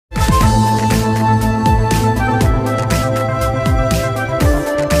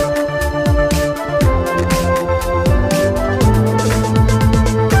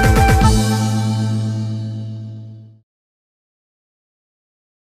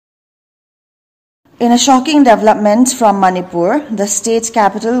In a shocking development from Manipur, the state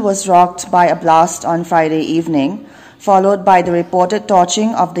capital was rocked by a blast on Friday evening, followed by the reported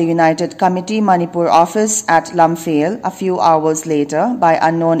torching of the United Committee Manipur office at Imphal a few hours later by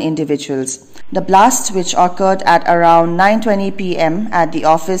unknown individuals. The blast, which occurred at around 9:20 p.m. at the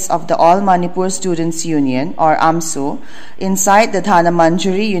office of the All Manipur Students' Union, or AMSU, inside the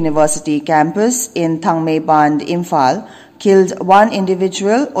Thanamanjari University campus in Thangmeiband, Imphal, killed one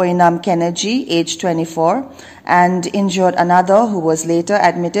individual, Oinam Kenergy, aged 24, and injured another who was later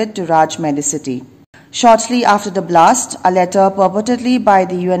admitted to Raj Medicity. Shortly after the blast, a letter purportedly by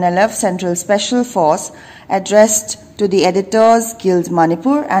the UNLF Central Special Force addressed to the Editors Guild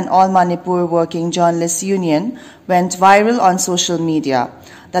Manipur and All Manipur Working Journalists Union went viral on social media.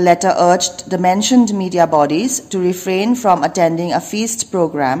 The letter urged the mentioned media bodies to refrain from attending a feast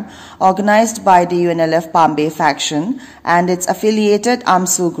program organized by the UNLF Pambe faction and its affiliated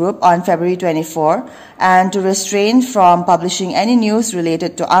AMSU group on February 24 and to refrain from publishing any news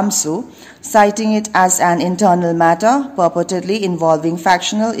related to AMSU, citing it as an internal matter purportedly involving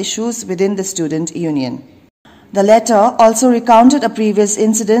factional issues within the student union. The letter also recounted a previous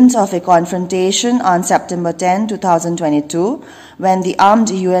incident of a confrontation on September 10, 2022, when the armed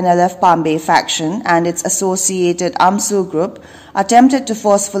UNLF Pambe faction and its associated AMSU group attempted to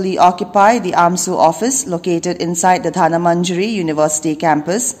forcefully occupy the AMSU office located inside the Thanamanjari University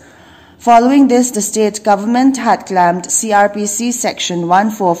campus. Following this, the state government had claimed CRPC Section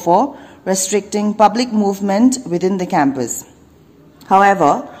 144 restricting public movement within the campus.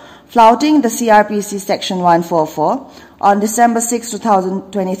 However, flouting the CRPC Section 144, on December 6,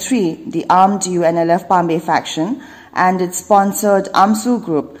 2023, the armed UNLF Pambe faction and its sponsored AMSU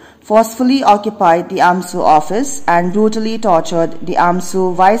group forcefully occupied the AMSU office and brutally tortured the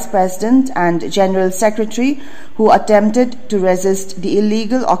AMSU Vice President and General Secretary who attempted to resist the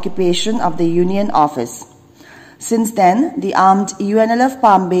illegal occupation of the Union office. Since then, the armed UNLF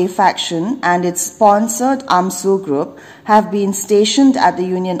Pambe faction and its sponsored AMSU group have been stationed at the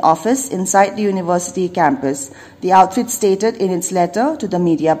Union office inside the university campus, the outfit stated in its letter to the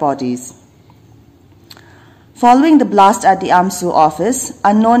media bodies. Following the blast at the AMSU office,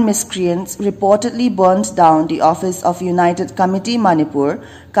 unknown miscreants reportedly burned down the office of United Committee Manipur,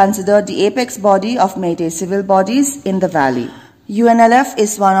 considered the apex body of Meitei civil bodies in the valley. UNLF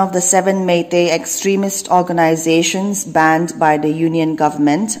is one of the 7 Meitei extremist organizations banned by the Union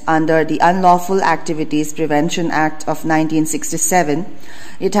government under the Unlawful Activities Prevention Act of 1967.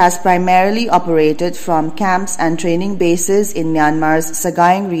 It has primarily operated from camps and training bases in Myanmar's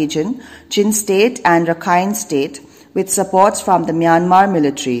Sagaing region, Chin State and Rakhine State, with support from the Myanmar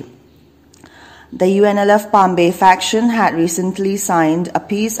military. The UNLF Pambe faction had recently signed a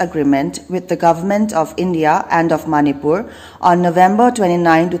peace agreement with the Government of India and of Manipur on November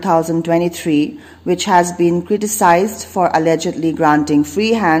 29, 2023, which has been criticized for allegedly granting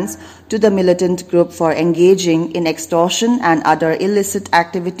free hands to the militant group for engaging in extortion and other illicit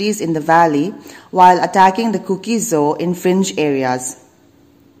activities in the valley while attacking the Kuki Zoo in fringe areas.